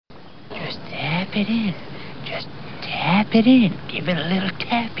tap it in. Just tap it in. Give it a little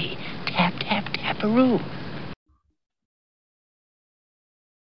tappy. Tap, tap, taparoo.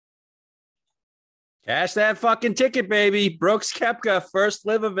 Cash that fucking ticket, baby. Brooks Koepka, first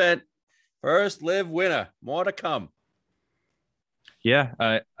live event. First live winner. More to come.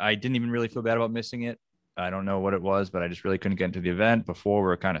 Yeah, I didn't even really feel bad about missing it. I don't know what it was, but I just really couldn't get into the event. Before we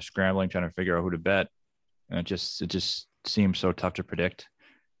were kind of scrambling, trying to figure out who to bet. And it just seemed so tough to predict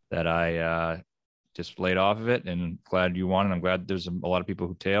that I just laid off of it, and glad you won. And I'm glad there's a lot of people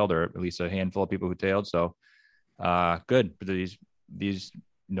who tailed, or at least a handful of people who tailed. So good. But these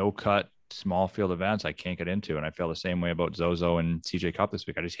no cut small field events I can't get into. And I feel the same way about Zozo and CJ Cup this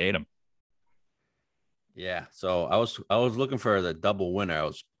week. I just hate them. Yeah. So I was looking for the double winner.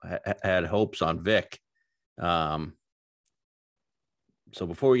 Had hopes on Vic. So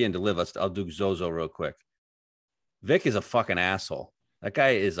before we get into live, I'll do Zozo real quick. Vic is a fucking asshole. That guy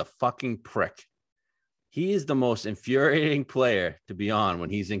is a fucking prick. He is the most infuriating player to be on when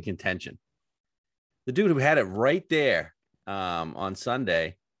he's in contention. The dude who had it right there on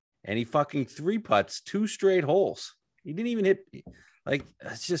Sunday, and he fucking three putts 2 straight holes. He didn't even hit. Like,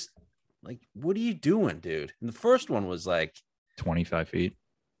 it's just like, what are you doing, dude? And the first one was like 25 feet.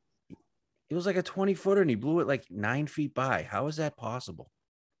 It was like a 20-footer, and he blew it like 9 feet by. How is that possible?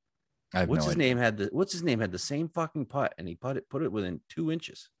 I have What's no his idea. name had the same fucking putt, and he put it within 2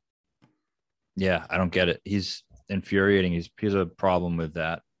 inches. Yeah, I don't get it. He's infuriating. He's a problem with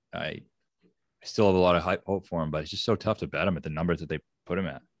that. I still have a lot of hope for him, but it's just so tough to bet him at the numbers that they put him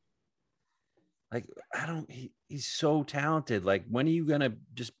at. Like, he's so talented. Like, when are you gonna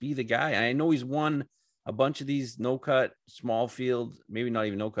just be the guy? And I know he's won a bunch of these no cut, small field, maybe not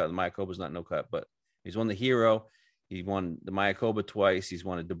even no cut. The Mayakoba's not no cut, but he's won the Hero. He won the Mayakoba twice. He's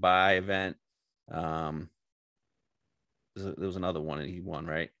won a Dubai event. There was another one that he won,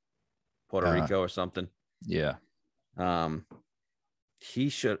 right? Puerto Rico or something. Yeah. He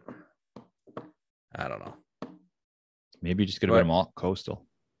should. I don't know. Maybe just get a bit all coastal.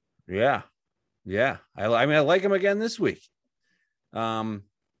 Yeah. Yeah. I mean, I like him again this week.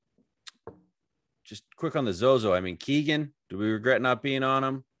 Just quick on the Zozo. I mean, Keegan, do we regret not being on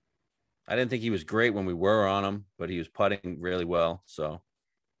him? I didn't think he was great when we were on him, but he was putting really well. So,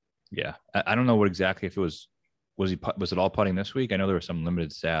 yeah, I don't know what exactly, if it was it all putting this week? I know there were some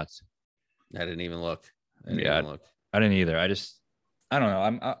limited stats. I didn't even look. I didn't either. I don't know.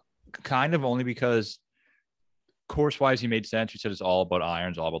 I'm kind of, only because course wise, he made sense. He said it's all about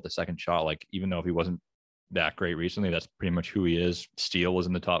irons, all about the second shot. Like, even though if he wasn't that great recently, that's pretty much who he is. Steele was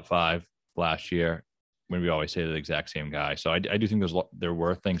in the top 5 last year, when we always say the exact same guy. So I do think there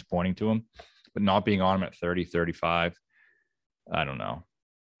were things pointing to him, but not being on him at 30, 35, I don't know.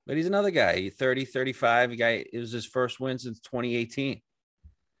 But he's another guy. 30, 35 guy. It was his first win since 2018.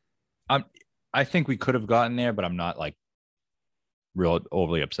 I think we could have gotten there, but I'm not like real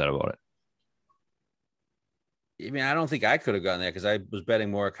overly upset about it. I mean, I don't think I could have gotten there because I was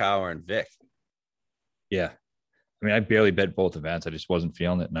betting Morikawa and Vic. Yeah. I mean, I barely bet both events. I just wasn't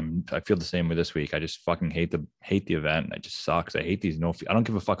feeling it. And I feel the same way this week. I just fucking hate the event. It just sucks. I hate these I don't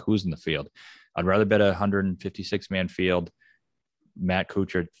give a fuck who's in the field. I'd rather bet a 156 man field, Matt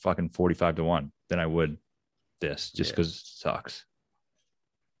Kuchar fucking 45-1 than I would this, just because it sucks.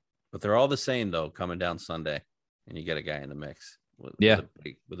 But they're all the same though, coming down Sunday, and you get a guy in the mix with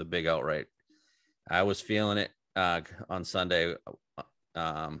a big outright. I was feeling it on Sunday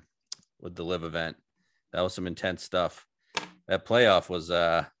with the live event. That was some intense stuff. That playoff was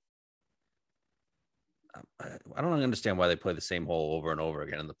I don't understand why they play the same hole over and over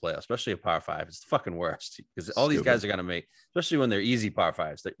again in the playoff, especially a par 5. It's the fucking worst, because all these guys are gonna make, especially when they're easy par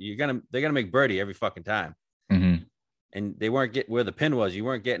 5s, that they're gonna make birdie every fucking time. Mm-hmm. And they weren't getting where the pin was. You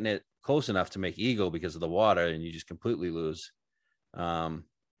weren't getting it close enough to make eagle because of the water, and you just completely lose. And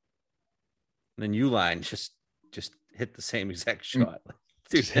then Uline just hit the same exact shot.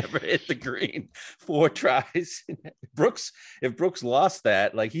 Dude never hit the green 4 tries. If Brooks lost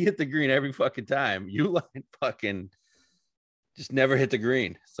that, like, he hit the green every fucking time. Uline fucking just never hit the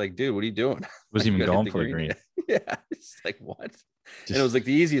green. It's like, dude, what are you doing? Was even going for the green. Yeah, it's like, what? And it was like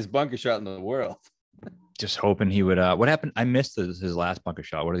the easiest bunker shot in the world. Just hoping he would. What happened? I missed his last bunker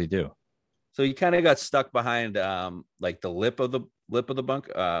shot. What did he do? So he kind of got stuck behind like the lip of the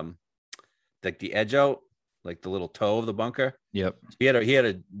bunker, like the edge out, like the little toe of the bunker. Yep. He had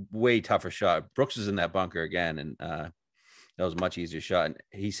a way tougher shot. Brooks was in that bunker again, and that was a much easier shot. And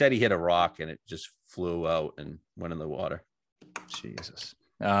he said he hit a rock and it just flew out and went in the water. Jesus.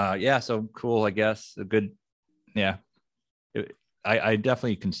 Yeah. So cool. I guess a good. Yeah. I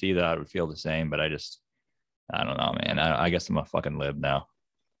definitely can see that I would feel the same, but I don't know, man. I guess I'm a fucking lib now.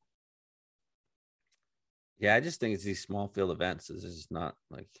 Yeah, I just think it's these small field events. This is just not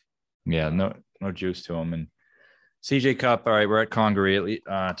like. Yeah, no juice to them. And CJ Cup. All right, we're at Congaree.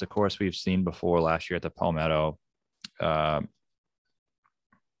 It's a course we've seen before last year at the Palmetto.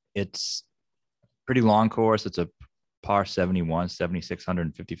 It's pretty long course. It's a par 71,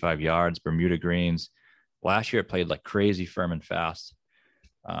 7,655 yards, Bermuda greens. Last year it played like crazy firm and fast,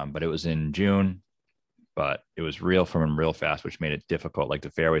 but it was in June. But it was real firm and real fast, which made it difficult. Like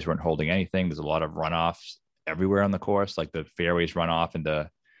the fairways weren't holding anything. There's a lot of runoffs everywhere on the course. Like the fairways run off into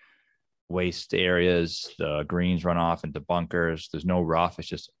waste areas, the greens run off into bunkers. There's no rough. It's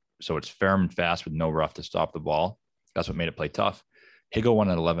just so it's firm and fast with no rough to stop the ball. That's what made it play tough. Higgo won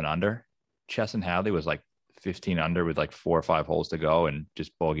at 11 under. Chesson Hadley was like 15 under with like 4 or 5 holes to go and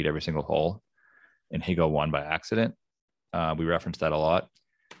just bogeyed every single hole. And Higgo won by accident. We referenced that a lot.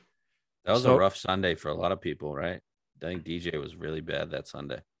 That was a rough Sunday for a lot of people, right? I think DJ was really bad that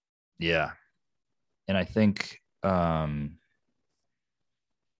Sunday. Yeah. And I think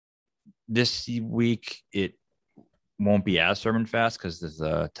this week it won't be as firm and fast because there's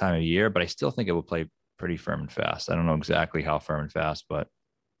a time of year, but I still think it will play pretty firm and fast. I don't know exactly how firm and fast, but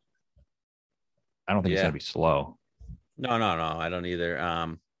I don't think it's going to be slow. No. I don't either. I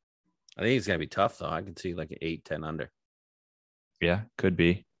think it's going to be tough, though. I can see like an 8-10 under. Yeah, could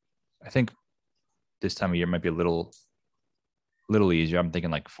be. I think this time of year might be a little easier. I'm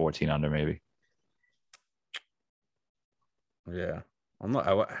thinking like 14 under maybe. Yeah.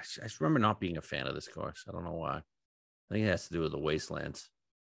 I just remember not being a fan of this course. I don't know why. I think it has to do with the wastelands.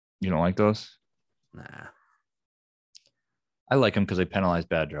 You don't like those? Nah. I like them because they penalize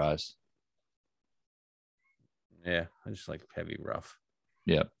bad drives. Yeah, I just like heavy rough.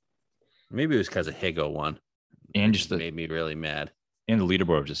 Yeah. Maybe it was because of Higgo won. And just made me really mad. And the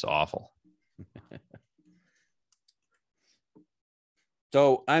leaderboard was just awful.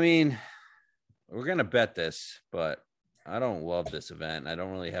 So, I mean, we're going to bet this, but I don't love this event. I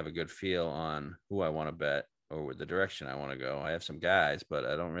don't really have a good feel on who I want to bet or the direction I want to go. I have some guys, but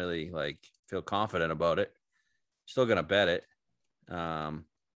I don't really feel confident about it. Still going to bet it and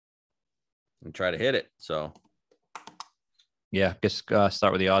try to hit it. So, yeah, just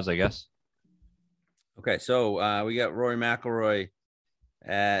start with the odds, I guess. Okay, so we got Rory McIlroy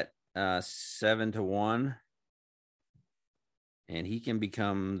at 7-1, and he can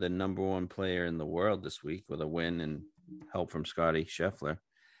become the number 1 player in the world this week with a win and help from Scotty Scheffler.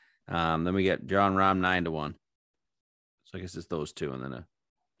 Then we get Jon Rahm 9-1. So I guess it's those two, and then a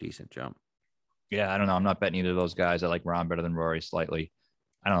decent jump. Yeah, I don't know. I'm not betting either of those guys. I like Rahm better than Rory slightly.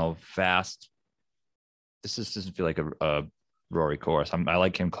 I don't know. Fast. This just doesn't feel like a Rory course. I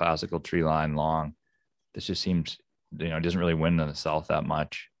like him classical, tree line, long. This just seems, it doesn't really win in the South that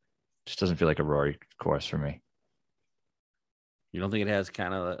much. Just doesn't feel like a Rory course for me. You don't think it has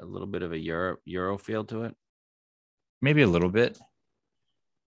kind of a little bit of a Euro feel to it? Maybe a little bit.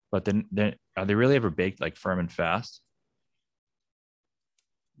 But then are they really ever baked like firm and fast?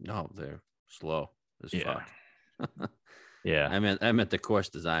 No, they're slow as fuck. Yeah. I meant the course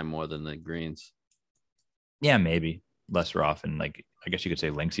design more than the greens. Yeah, maybe less rough and I guess you could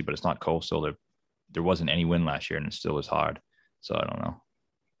say linksy, but it's not coastal. There wasn't any wind last year and it still was hard. So I don't know.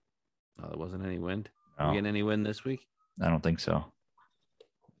 Oh, there wasn't any wind? No. Are we getting any wind this week? I don't think so.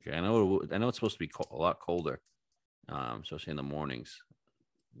 Okay, I know it's supposed to be a lot colder, especially in the mornings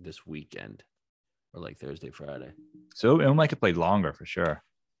this weekend or like Thursday, Friday. So it might have played longer for sure.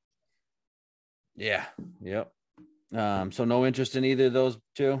 Yeah. Yep. So no interest in either of those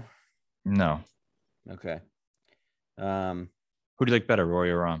two? No. Okay. Who do you like better,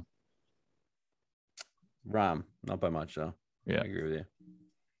 Rory or Rahm? Rahm, not by much though. Yeah, I agree with you.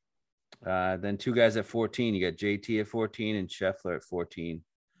 Then 2 guys at 14. You got JT at 14 and Scheffler at 14.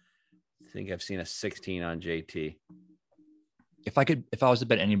 I think I've seen a 16 on JT. If I was to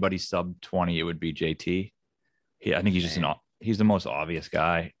bet anybody sub 20, it would be JT. I think he's the most obvious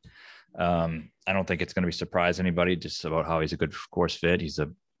guy. I don't think it's going to be surprise anybody just about how he's a good course fit. He's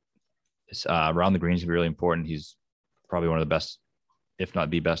around the greens is really important. He's probably one of the best, if not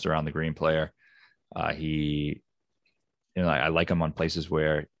the best, around the green player. I like him on places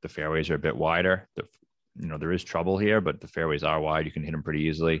where the fairways are a bit wider. There is trouble here, but the fairways are wide. You can hit them pretty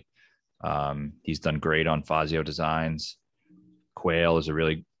easily. He's done great on Fazio designs. Quail is a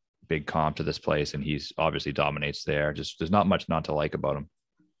really big comp to this place, and he's obviously dominates there. Just there's not much not to like about him.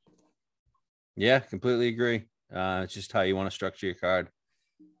 Yeah, completely agree. It's just how you want to structure your card.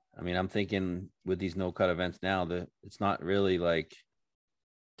 I mean, I'm thinking with these no-cut events now that it's not really like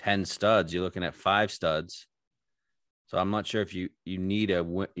 10 studs. You're looking at 5 studs. So I'm not sure if you need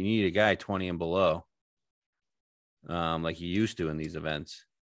a guy 20 and below, like you used to in these events.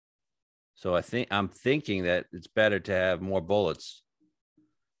 So I'm thinking that it's better to have more bullets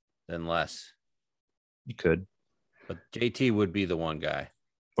than less. You could, But JT would be the one guy.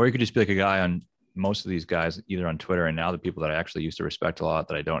 or you could just be like a guy on most of these guys, either on Twitter and now the people that I actually used to respect a lot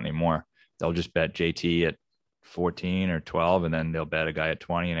that I don't anymore. They'll just bet JT at 14 or 12, and then they'll bet a guy at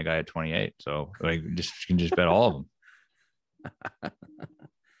 20 and a guy at 28. So like, you can just bet all of them.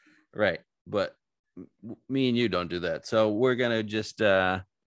 Right. But me and you don't do that. So we're going to just, I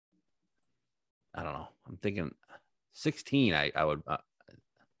don't know. I'm thinking 16. I would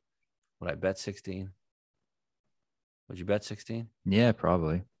I bet 16? Would you bet 16? Yeah,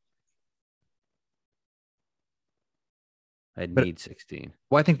 probably. I'd need 16.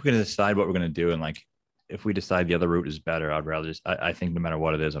 Well, I think we're going to decide what we're going to do. And like, if we decide the other route is better, I'd rather just, I think no matter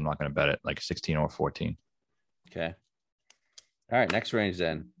what it is, I'm not going to bet it like 16 or 14. Okay. All right. Next range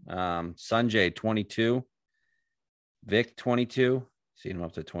then. Sanjay 22. Vic 22. Seen him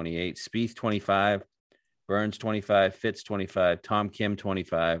up to 28. Spieth 25. Burns 25. Fitz 25. Tom Kim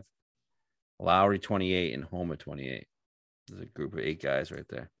 25. Lowry 28 and Homa 28. There's a group of 8 guys right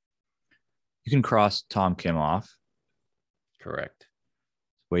there. You can cross Tom Kim off. Correct.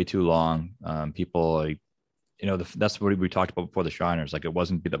 Way too long. People, like, that's what we talked about before the Shriners. Like, it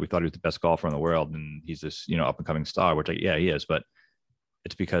wasn't that we thought he was the best golfer in the world and he's this, up and coming star, which yeah, he is, but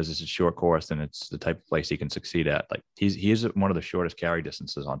it's because it's a short course and it's the type of place he can succeed at. Like, he is one of the shortest carry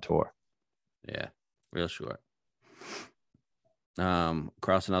distances on tour. Yeah, real short.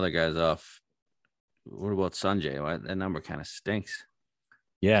 Crossing other guys off. What about Sanjay? That number kind of stinks.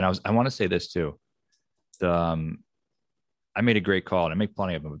 Yeah, and I want to say this too. I made a great call, and I make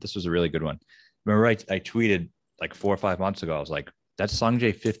plenty of them, but this was a really good one. Remember, I tweeted like 4 or 5 months ago. I was like, that's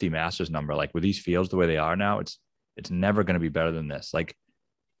Sungjae 50 Masters number. Like, with these fields the way they are now, it's never going to be better than this. Like,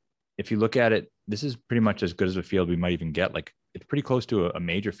 if you look at it, this is pretty much as good as a field we might even get. Like, it's pretty close to a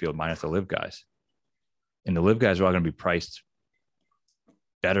major field minus the live guys, and the live guys are all going to be priced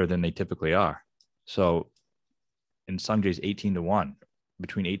better than they typically are. So, in Sungjae's 18-1,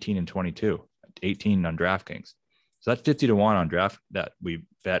 between 18 and 22, 18 on DraftKings. So that 50-1 on draft that we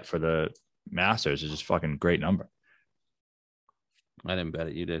bet for the Masters is just fucking great number. I didn't bet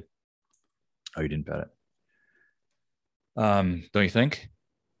it. You did. Oh, you didn't bet it. Don't you think?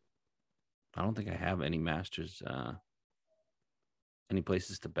 I don't think I have any Masters, any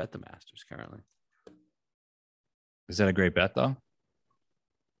places to bet the Masters currently. Is that a great bet though?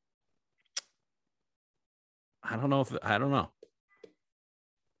 I don't know.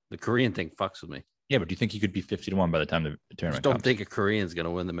 The Korean thing fucks with me. Yeah, but do you think he could be 50-1 by the time the I tournament just don't comes? think a Korean's going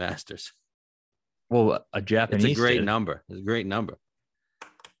to win the Masters. Well, a Japanese. It's a great did. number. It's a great number.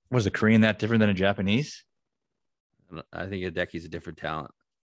 Was a Korean that different than a Japanese? I think Hideki's a different talent.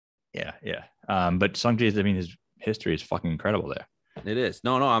 Yeah. But Sungjae's, his history is fucking incredible there. It is.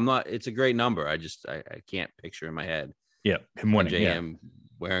 No, I'm not. It's a great number. I can't picture in my head. Yeah, him winning. JM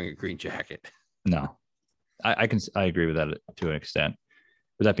wearing a green jacket. No, I agree with that to an extent.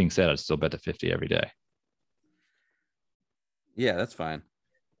 With that being said, I'd still bet the 50 every day. Yeah, that's fine.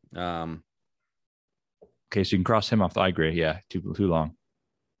 Okay, so you can cross him off. I agree. Yeah, too long.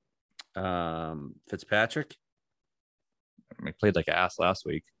 Fitzpatrick. He played like ass last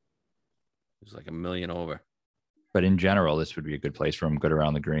week. It was like $1 million over. But in general, this would be a good place for him. Good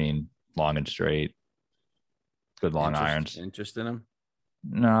around the green, long and straight. Good long irons. Interest in him?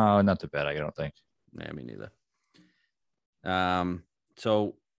 No, not too bad. I don't think. Yeah, me neither.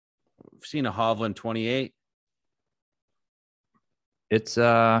 So we've seen a Hovland 28. It's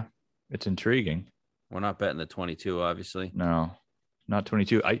intriguing. We're not betting the 22, obviously. No, not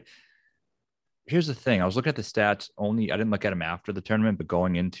 22. Here's the thing. I was looking at the stats only. I didn't look at them after the tournament, but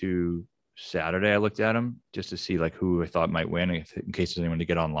going into Saturday, I looked at them just to see like who I thought might win in case there's anyone to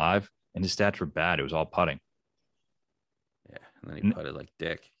get on live. And the stats were bad. It was all putting. Yeah, and then he putted like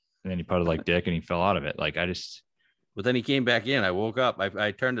dick. And then he putted like dick, and he fell out of it. Like But then he came back in. I woke up.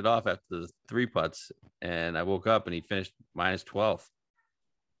 I turned it off after the 3 putts, and I woke up and he finished minus 12.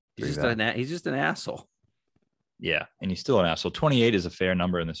 He's just an asshole. Yeah, and he's still an asshole. 28 is a fair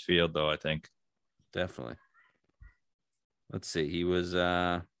number in this field, though, I think. Definitely. Let's see. He was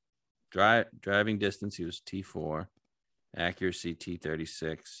driving distance. He was T4. Accuracy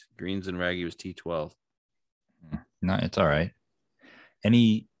T36. Greens and reg, he was T12. No, it's all right.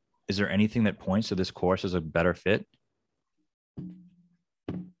 Is there anything that points to this course as a better fit?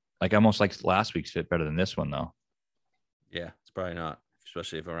 Like, I almost like last week's fit better than this one, though. Yeah, it's probably not,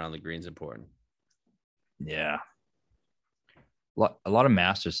 especially if around the green's important. Yeah. A lot of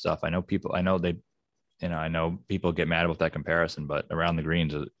Masters stuff. I know people get mad about that comparison, but around the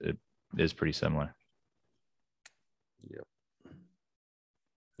greens, it is pretty similar. Yep.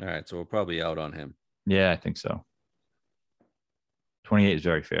 All right, so we're probably out on him. Yeah, I think so. 28 is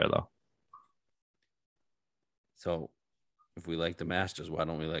very fair, though. So if we like the Masters, why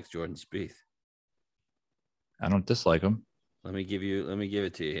don't we like Jordan Spieth? I don't dislike him. Let me give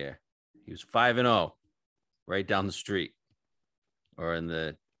it to you here. He was 5-0 right down the street or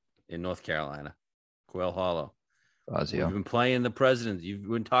in North Carolina, Quail Hollow. Fazio. We've been playing the Presidents. You've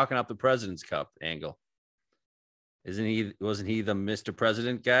been talking up the President's Cup angle. Wasn't he the Mr.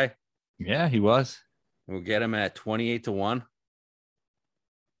 President guy? Yeah, he was. We'll get him at 28-1.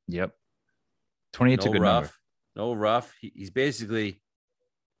 Yep. 28's a good number. No rough. He's basically,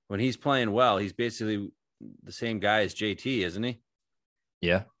 when he's playing well, he's basically the same guy as JT, isn't he?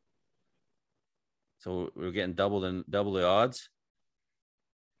 Yeah. So we're getting double the odds.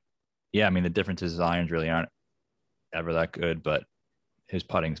 Yeah, I mean, the difference is his irons really aren't ever that good, but his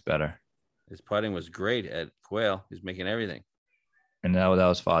putting's better. His putting was great at Quail. He's making everything. And that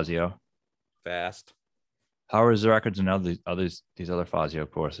was Fazio. Fast. How are his records in these other Fazio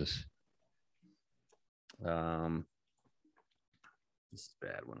courses? This is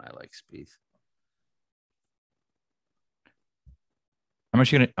bad when I like Spieth. I'm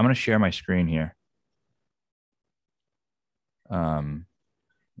gonna share my screen here. Let's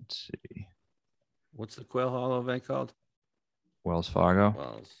see. What's the Quail Hollow event called? Wells Fargo.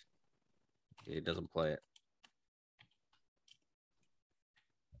 Wells. He doesn't play it.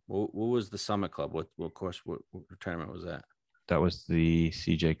 What was the Summit Club? What course? What tournament was that? That was the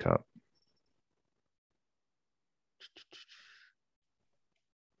CJ Cup.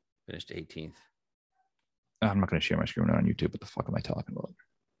 Finished 18th. I'm not going to share my screen on YouTube. What the fuck am I talking about?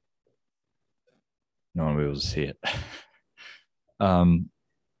 No one will be able to see it.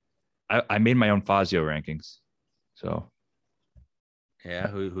 I made my own Fazio rankings. So yeah,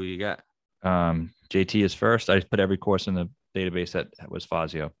 who you got? JT is first. I just put every course in the database that was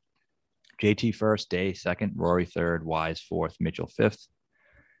Fazio. JT first, Day second, Rory third, Wise fourth, Mitchell fifth,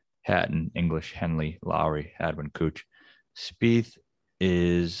 Hatton, English, Henley, Lowry, Hadwin, Cooch. Spieth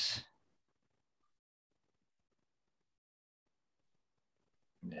is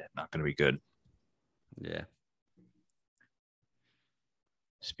not going to be good. Yeah.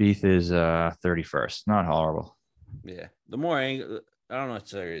 Spieth is 31st. Not horrible. Yeah. The more angle, I don't know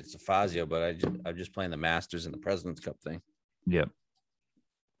if it's a Fazio, but I'm just playing the Masters and the President's Cup thing. Yep.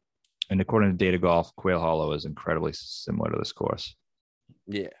 And according to Data Golf, Quail Hollow is incredibly similar to this course.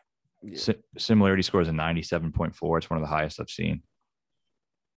 Yeah. Similarity score is a 97.4. It's one of the highest I've seen.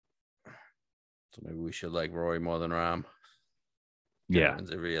 So maybe we should like Rory more than Rahm. Yeah.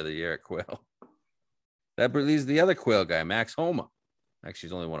 Wins every other year at Quail. That leaves the other Quail guy, Max Homa. Actually,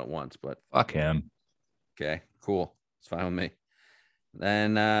 he's only won it once, but fuck him. Okay, cool. It's fine with me.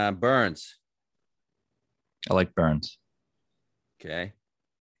 Then Burns. I like Burns. Okay.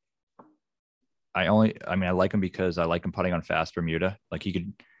 I like him because I like him putting on fast Bermuda. Like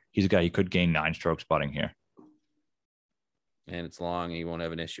he's a guy, he could gain 9 strokes putting here. And it's long. He won't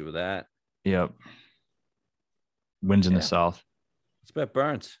have an issue with that. Yep. Wins in the South. Let's bet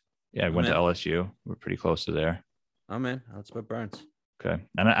Burns. Yeah, I went to LSU. We're pretty close to there. I'm in. Let's bet Burns. Okay.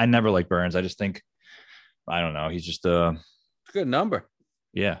 And I never like Burns. I just think, I don't know. He's just it's a good number.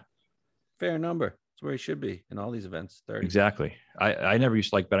 Yeah. Fair number. It's where he should be in all these events. 30. Exactly. I never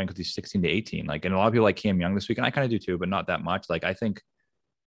used to like betting because he's 16 to 18. Like, and a lot of people like Cam Young this week, and I kind of do too, but not that much. Like, I think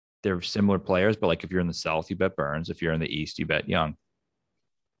they're similar players, but like if you're in the South, you bet Burns. If you're in the East, you bet Young.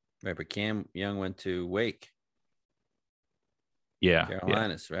 Right, but Cam Young went to Wake. Yeah.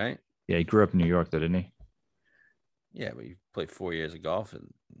 Carolinas, yeah. Right? Yeah, he grew up in New York, though, didn't he? Yeah, but you played 4 years of golf in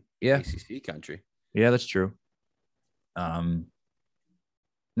ACC country. Yeah, that's true. And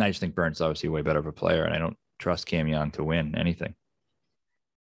I just think Burns is obviously way better of a player, and I don't trust Cam Young to win anything.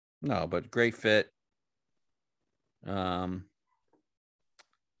 No, but great fit. Is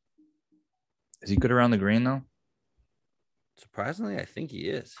he good around the green, though? Surprisingly, I think he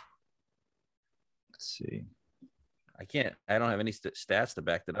is. Let's see. I don't have any stats to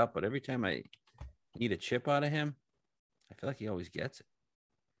back that up, but every time I need a chip out of him, I feel like he always gets it.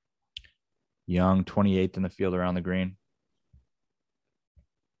 Young, 28th in the field around the green.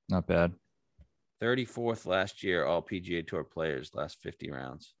 Not bad. 34th last year, all PGA Tour players, last 50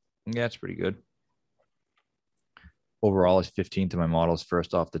 rounds. Yeah, it's pretty good. Overall, he's 15th in my models,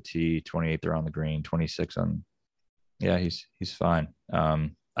 first off the tee, 28th around the green, 26 on. Yeah, he's fine.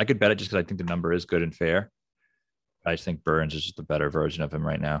 I could bet it just because I think the number is good and fair. I just think Burns is just a better version of him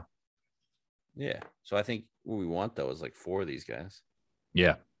right now. Yeah. So I think what we want, though, is like 4 of these guys.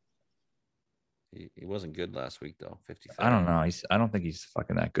 Yeah. He wasn't good last week, though. 55. I don't know. I don't think he's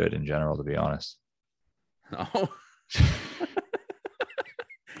fucking that good in general, to be honest. No.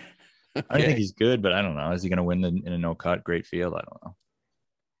 I don't think he's good, but I don't know. Is he going to win in a no cut great field? I don't know.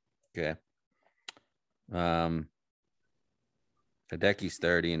 Okay. Hideki's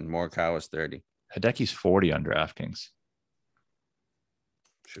 30 and Morikawa's 30. Hideki's 40 on DraftKings.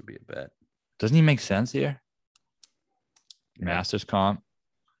 Should be a bet. Doesn't he make sense here? Yeah. Masters comp,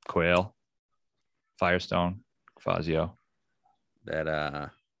 Quail, Firestone, Fazio.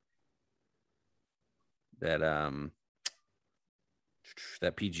 That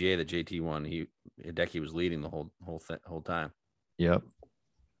PGA that JT won, Hideki was leading the whole time. Yep.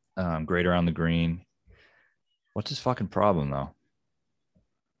 Great around the green. What's his fucking problem though?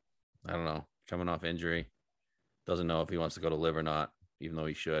 I don't know. Coming off injury, doesn't know if he wants to go to live or not, even though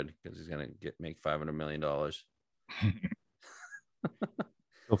he should, because he's gonna make $500 million. Go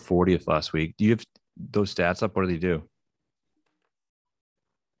 40th last week. Do you have those stats up? What did he do?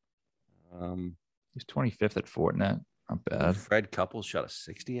 He's 25th at Fortinet. Not bad. Fred Couples shot a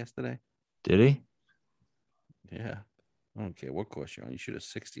 60 yesterday. Did he? Yeah. I don't care what course you're on. You shoot a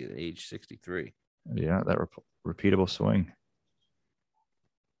 60 at age 63. Yeah, that repeatable swing.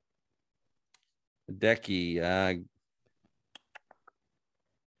 Hideki,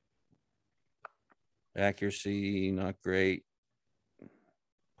 accuracy, not great.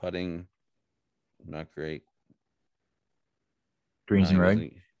 Putting, not great. Greens and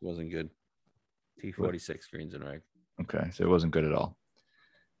reg? Wasn't good. T46 greens and reg. Okay, so it wasn't good at all.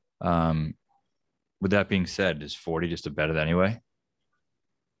 With that being said, is 40 just a bet it anyway?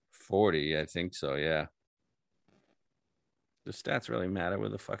 40, I think so, yeah. The stats really matter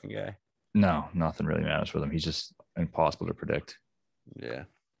with the fucking guy. No, nothing really matters with him. He's just impossible to predict. Yeah.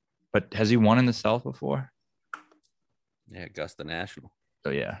 But has he won in the South before? Yeah, Augusta National. Oh,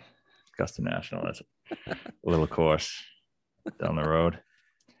 yeah. Augusta National. That's a little course down the road.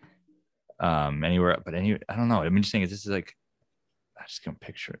 Anywhere, but I don't know. I'm just saying, this is like, I just can't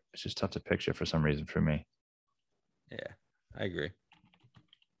picture it. It's just tough to picture for some reason for me. Yeah, I agree.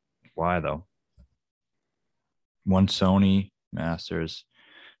 Why though? One Sony Masters,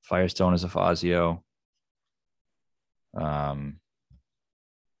 Firestone is a Fazio.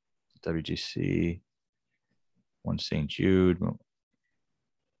 WGC, one St. Jude.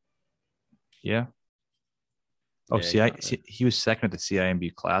 Yeah. Oh, yeah, he was second at the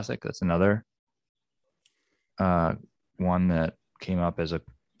CIMB Classic. That's another one that came up as a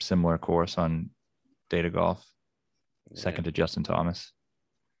similar course on Data Golf. Second to Justin Thomas.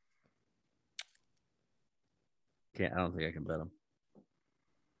 I don't think I can bet him.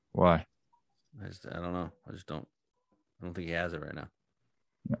 Why? I don't know. I don't think he has it right now.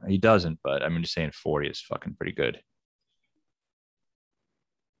 He doesn't, but I'm just saying 40 is fucking pretty good.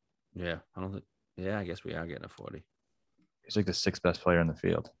 Yeah, I don't think. Yeah, I guess we are getting a 40. He's like the sixth best player in the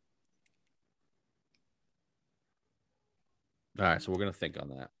field. All right, so we're gonna think on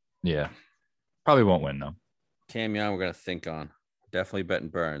that. Yeah, probably won't win though. Cam Young, we're gonna think on. Definitely betting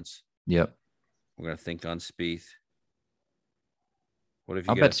Burns. Yep. We're gonna think on Spieth. What if you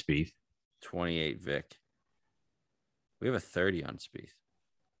I'll bet Spieth. 28 Vic? We have a 30 on Spieth.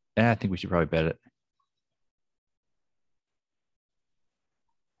 Yeah, I think we should probably bet it.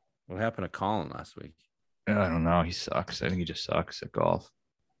 What happened to Colin last week? I don't know. He sucks. I think he just sucks at golf.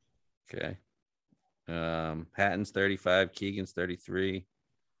 Okay. Hatton's 35, Keegan's 33.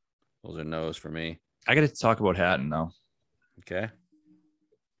 Those are no's for me. I got to talk about Hatton though. Okay.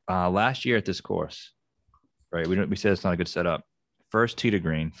 Last year at this course, right? We said it's not a good setup. First tee to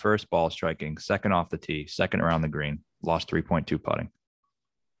green, first ball striking, second off the tee, second around the green, lost 3.2 putting,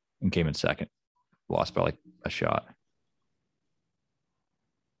 and came in second. Lost by like a shot.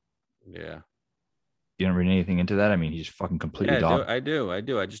 Yeah. You don't read anything into that? I mean, he's fucking completely dominated. I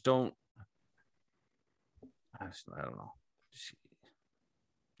do. I just don't. I don't know.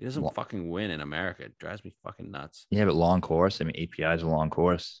 He doesn't fucking win in America. It drives me fucking nuts. Yeah, but long course. I mean, API is a long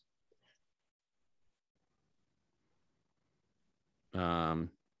course. Yeah,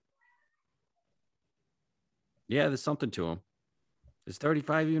 there's something to him. Is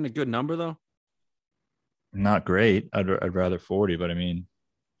 35 even a good number though? Not great. I'd rather 40, but I mean,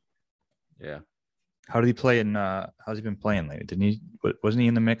 yeah. How did he play in? How's he been playing lately? Didn't he? Wasn't he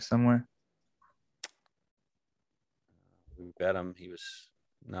in the mix somewhere? We bet him. He was.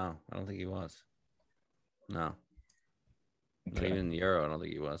 No, I don't think he was. No. Okay. Not even in the Euro. I don't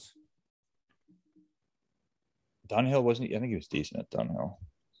think he was. Dunhill wasn't. I think he was decent at Dunhill.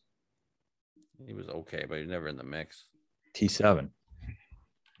 He was okay, but he was never in the mix. T7.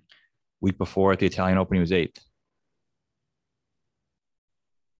 Week before at the Italian Open, he was 8th.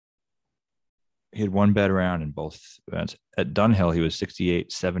 He had one bad round in both events. At Dunhill, he was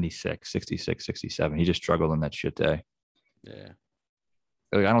 68, 76, 66, 67. He just struggled on that shit day. Yeah.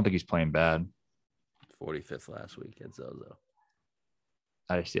 I don't think he's playing bad. 45th last week at Zozo.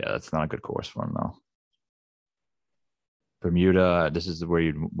 That's not a good course for him though. Bermuda, this is where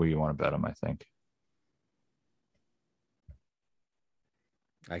you want to bet him, I think.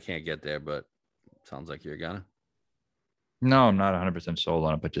 I can't get there, but sounds like you're gonna. No, I'm not 100% sold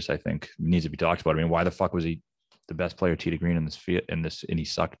on it, but just I think it needs to be talked about. I mean, why the fuck was he the best player tee to green in this field? And he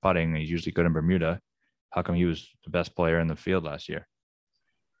sucked putting. And he's usually good in Bermuda. How come he was the best player in the field last year?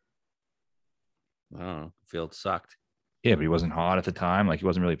 I don't know. Field sucked. Yeah, but he wasn't hot at the time. Like he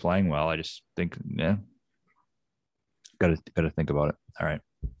wasn't really playing well. I just think, yeah, got to think about it. All right.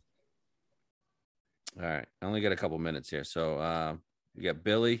 I only got a couple minutes here, so you got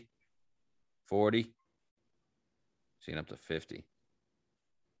Billy, 40. Seeing up to 50.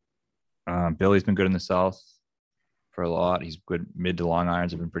 Billy's been good in the South for a lot. He's good. Mid to long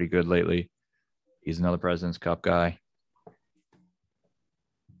irons have been pretty good lately. He's another President's Cup guy.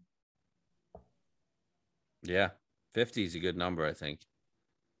 Yeah, 50 is a good number, I think.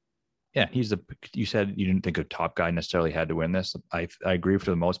 Yeah, you said you didn't think a top guy necessarily had to win this. I agree for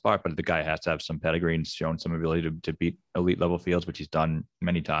the most part, but the guy has to have some pedigree and shown some ability to beat elite level fields, which he's done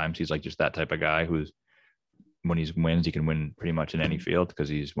many times. He's like just that type of guy who's, when he wins, he can win pretty much in any field because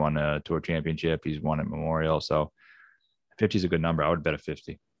he's won a tour championship. He's won at Memorial. So 50 is a good number. I would bet a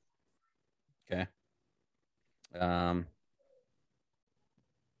 50. Okay.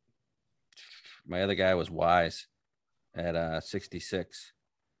 My other guy was Wise at 66.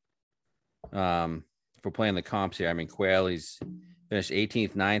 For playing the comps here, I mean, Quayle, he's finished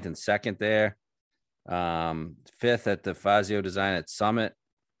 18th, 9th, and 2nd there. 5th at the Fazio Design at Summit.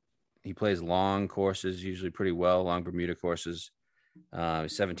 He plays long courses, usually pretty well, long Bermuda courses.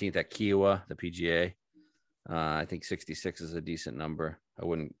 17th at Kiowa, the PGA. I think 66 is a decent number. I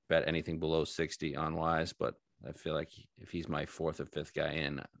wouldn't bet anything below 60 on Wise, but I feel like if he's my 4th or 5th guy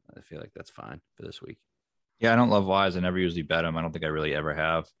in, I feel like that's fine for this week. Yeah, I don't love Wise. I never usually bet him. I don't think I really ever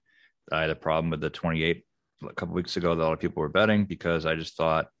have. I had a problem with the 28 a couple weeks ago that a lot of people were betting because I just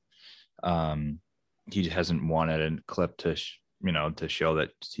thought he hasn't won at a clip to show that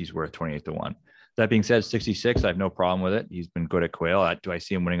he's worth 28 to 1. That being said, 66, I have no problem with it. He's been good at Quayle. Do I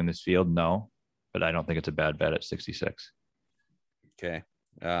see him winning in this field? No, but I don't think it's a bad bet at 66. Okay.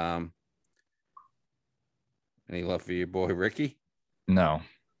 Any love for your boy Ricky? No.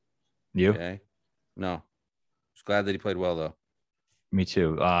 You? Okay. No. Just glad that he played well though. Me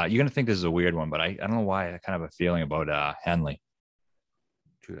too. You're gonna think this is a weird one, but I don't know why I kind of have a feeling about Henley.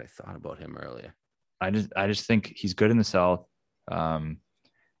 Dude, I thought about him earlier. I just think he's good in the South. You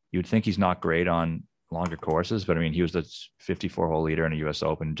would think he's not great on longer courses, but I mean, he was the 54-hole leader in a U.S.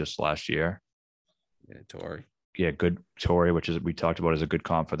 Open just last year. Yeah, Torrey. Yeah, good Torrey, which is we talked about as a good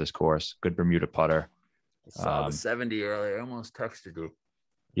comp for this course. Good Bermuda putter. I saw the 70 earlier. I almost texted you.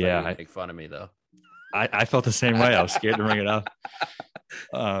 Yeah, make fun of me though. I felt the same way. I was scared to bring it up,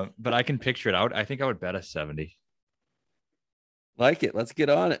 but I can picture it out. I think I would bet a 70. Like it. Let's get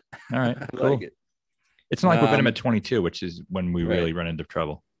on it. All right, cool. Like it. It's not like we're betting him at 22, which is when we really run into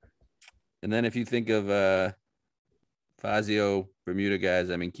trouble. And then if you think of Fazio, Bermuda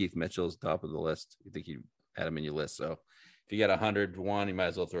guys, I mean, Keith Mitchell's top of the list. You think you had him in your list. So if you got 100 to 1, you might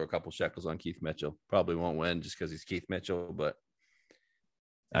as well throw a couple shekels on Keith Mitchell. Probably won't win just because he's Keith Mitchell, but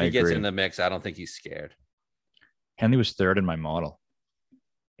if he gets in the mix, I don't think he's scared. Henley was 3rd in my model.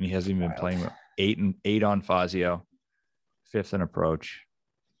 And he hasn't even been playing 8 on Fazio, 5th in approach,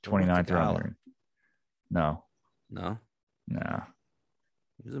 29th around the green. No.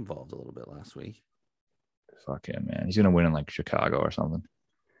 He was involved a little bit last week. Fuck him, man. He's gonna win in like Chicago or something.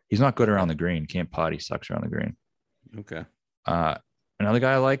 He's not good around the green. Can't putt. He sucks around the green. Okay. Another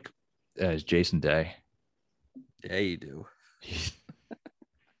guy I like is Jason Day. Yeah, you do.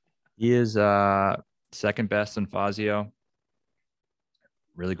 He is second best in Fazio.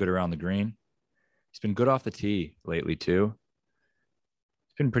 Really good around the green. He's been good off the tee lately too.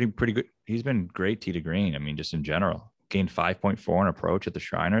 He's been pretty good. He's been great tee to green. I mean, just in general. Gained 5.4 on approach at the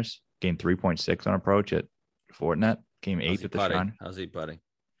Shriners. Gained 3.6 on approach at Fortinet. Came 8th at the Shriners. How's he putting?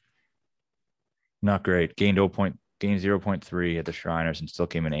 Not great. Gained 0.3 at the Shriners and still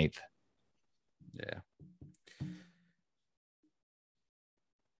came in 8th.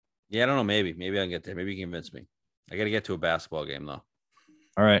 Yeah, I don't know. Maybe I can get there. Maybe you can convince me. I got to get to a basketball game though.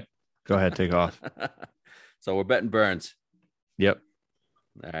 All right, go ahead, take off. So we're betting Burns. Yep.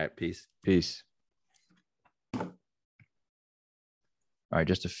 All right, peace. All right,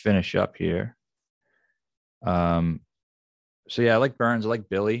 just to finish up here. So yeah, I like Burns. I like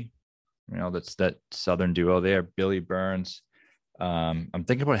Billy. You know, that's that Southern duo there, Billy Burns. I'm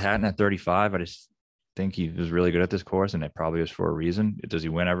thinking about Hatton at 35. think he was really good at this course, and it probably was for a reason. Does he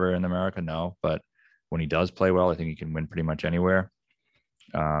win ever in America? No, but when he does play well, I think he can win pretty much anywhere.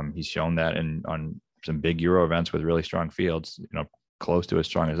 He's shown that on some big Euro events with really strong fields, close to as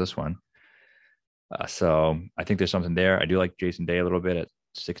strong as this one. So I think there's something there. I do like Jason Day a little bit at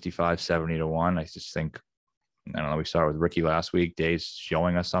 65, 70 to 1. I just think, I don't know, we saw it with Ricky last week. Day's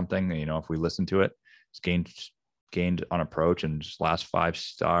showing us something. If we listen to it, it's gained on approach in just last 5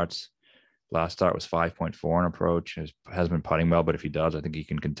 starts. Last start was 5.4 on approach. Has been putting well, but if he does, I think he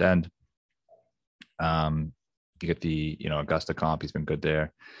can contend. You get the, Augusta comp. He's been good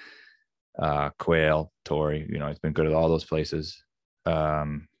there. Quail, Torrey, he's been good at all those places.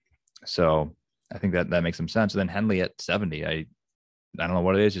 So I think that makes some sense. And then Henley at 70, I don't know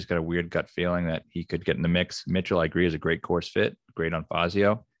what it is. Just got a weird gut feeling that he could get in the mix. Mitchell, I agree, is a great course fit. Great on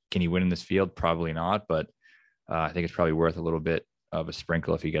Fazio. Can he win in this field? Probably not, but I think it's probably worth a little bit of a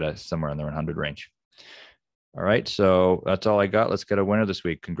sprinkle if you get somewhere in the 100 range. All right, so that's all I got. Let's get a winner this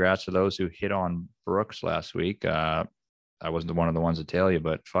week. Congrats to those who hit on Brooks last week. I wasn't one of the ones to tell you,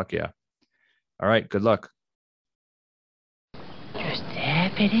 but fuck yeah. All right, good luck. Just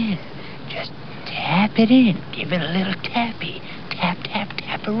tap it in. Just tap it in. Give it a little tappy. Tap, tap,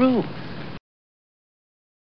 taparoo.